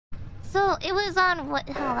So it was on what?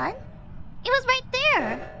 Hold on. It was right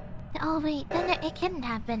there. Oh wait, then it couldn't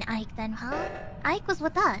have been Ike then, huh? Ike was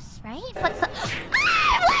with us, right? But so ah,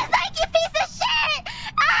 it was Ike, you piece of shit!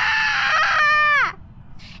 Ah!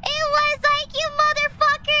 It was Ike, you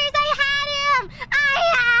motherfuckers! I had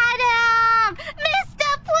him!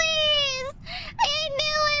 Mister, please! I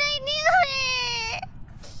knew it!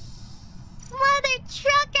 Mother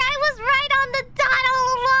trucker, I was right on the dot all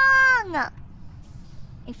along!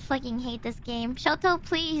 I fucking hate this game. Shoto,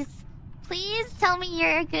 please. Please tell me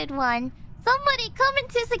you're a good one. Somebody come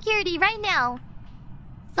into security right now.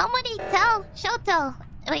 Somebody tell Shoto.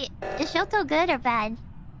 Wait, is Shoto good or bad?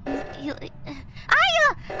 Aya!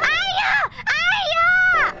 Aya!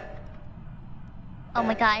 Aya! Oh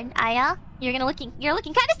my god, Aya? You're looking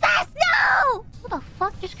kinda sus! No! Who the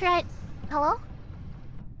fuck just cried? Hello?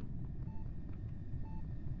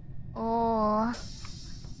 Oh.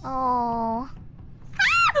 Oh.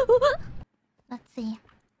 Ah! Let's see.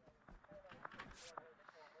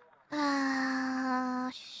 Ah!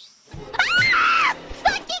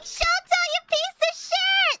 Fucking Shoto, you piece of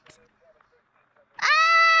shit!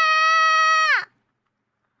 Ah!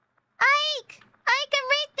 Ike! Ike, I'm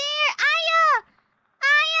right there! Aya!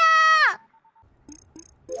 Aya!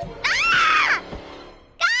 Ah!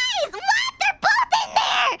 Guys, what? They're both in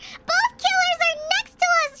there! Both killers are next to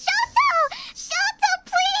us! Shoto! Shoto,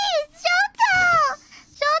 please! Shoto!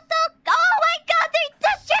 Shoto! Oh my god, they're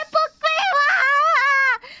the triple kill!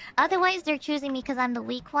 Ah! Otherwise, they're choosing me because I'm the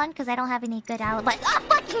weak one, because I don't have any good alibis. Oh,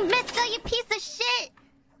 fucking Mister, you piece of shit!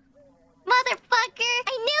 Motherfucker!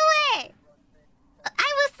 I knew it!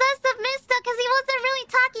 I was sus of Mister because he wasn't really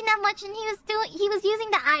talking that much and he was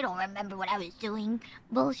using the I don't remember what I was doing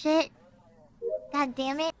bullshit. God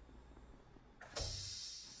damn it.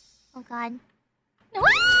 Oh god. No!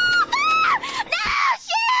 Ah! No!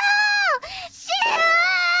 Shoot!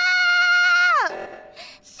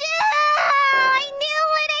 Shoot! I knew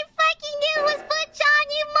it! I fucking knew it was Butch on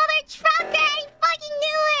you, mother trucker! I fucking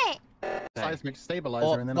knew it! Seismic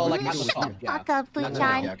stabilizer and then Shut the fuck up,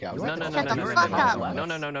 Butch-chan.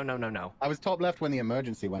 No. I was top left when the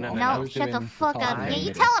emergency went on. No, shut the fuck up. Yeah,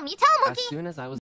 you tell him, Mookie. As soon as I was